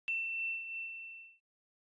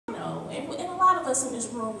and a lot of us in this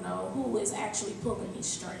room know who is actually pulling these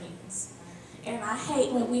strings. And I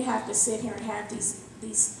hate when we have to sit here and have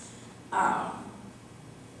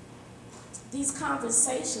these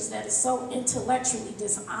conversations that is so intellectually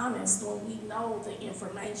dishonest when we know the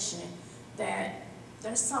information that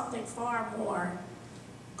there's something far more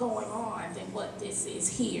going on than what this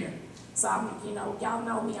is here. So, y'all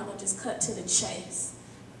know me, I'm gonna just cut to the chase.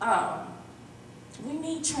 We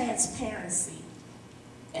need transparency,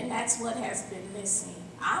 and that's what has been missing.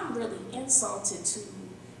 I'm really insulted to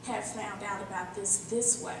have found out about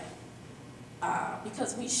this way,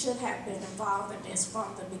 because we should have been involved in this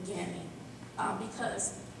from the beginning,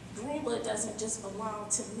 because Greenwood doesn't just belong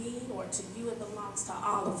to me or to you, it belongs to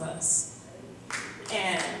all of us.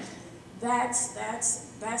 And that's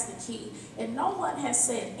the key. And no one has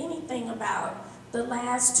said anything about the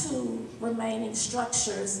last two remaining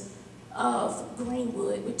structures of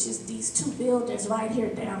Greenwood, which is these two buildings right here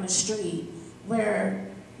down the street, where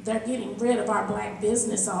they're getting rid of our black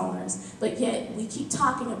business owners, but yet we keep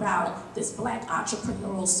talking about this black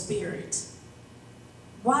entrepreneurial spirit.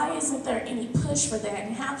 Why isn't there any push for that?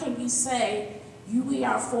 And how can you say we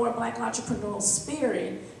are for black entrepreneurial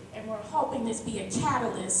spirit and we're hoping this be a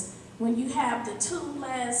catalyst when you have the two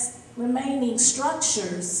last remaining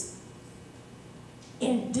structures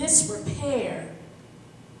in disrepair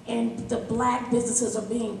and the black businesses are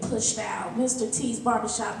being pushed out? Mr. T's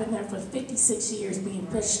Barbershop been there for 56 years being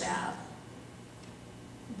pushed out.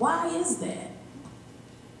 Why is that?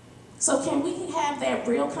 So can we have that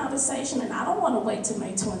real conversation? And I don't want to wait till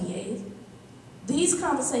May 28th. These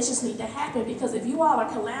conversations need to happen, because if you all are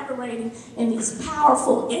collaborating in these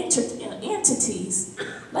powerful entities,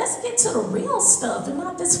 let's get to the real stuff and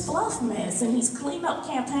not this fluff mess and these cleanup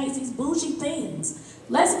campaigns, these bougie things.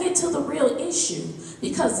 Let's get to the real issue,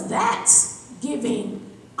 because that's giving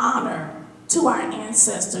honor to our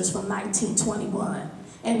ancestors from 1921.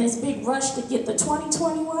 And this big rush to get the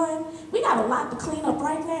 2021, we got a lot to clean up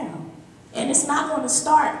right now. And it's not going to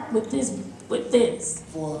start with this.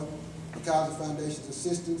 For the College Foundation's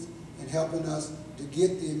assistance in helping us to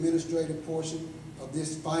get the administrative portion of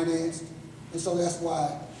this financed. And so that's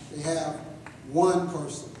why they have one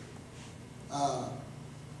person,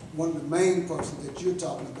 one of the main persons that you're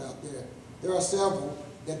talking about there. There are several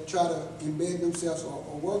that try to embed themselves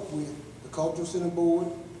or work with the Cultural Center Board,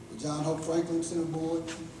 the John Hope Franklin Center Board,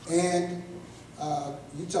 and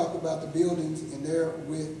you talk about the buildings, and they're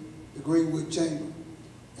with the Greenwood Chamber.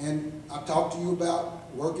 And I talked to you about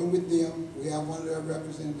working with them. We have one of their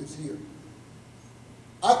representatives here.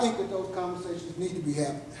 I think that those conversations need to be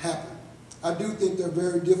happen. I do think they're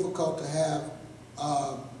very difficult to have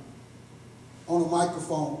on a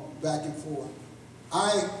microphone back and forth.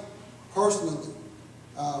 I personally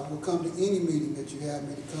will come to any meeting that you have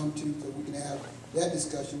me to come to so we can have that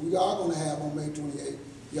discussion. We are going to have on May 28th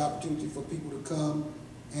the opportunity for people to come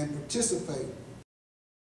and participate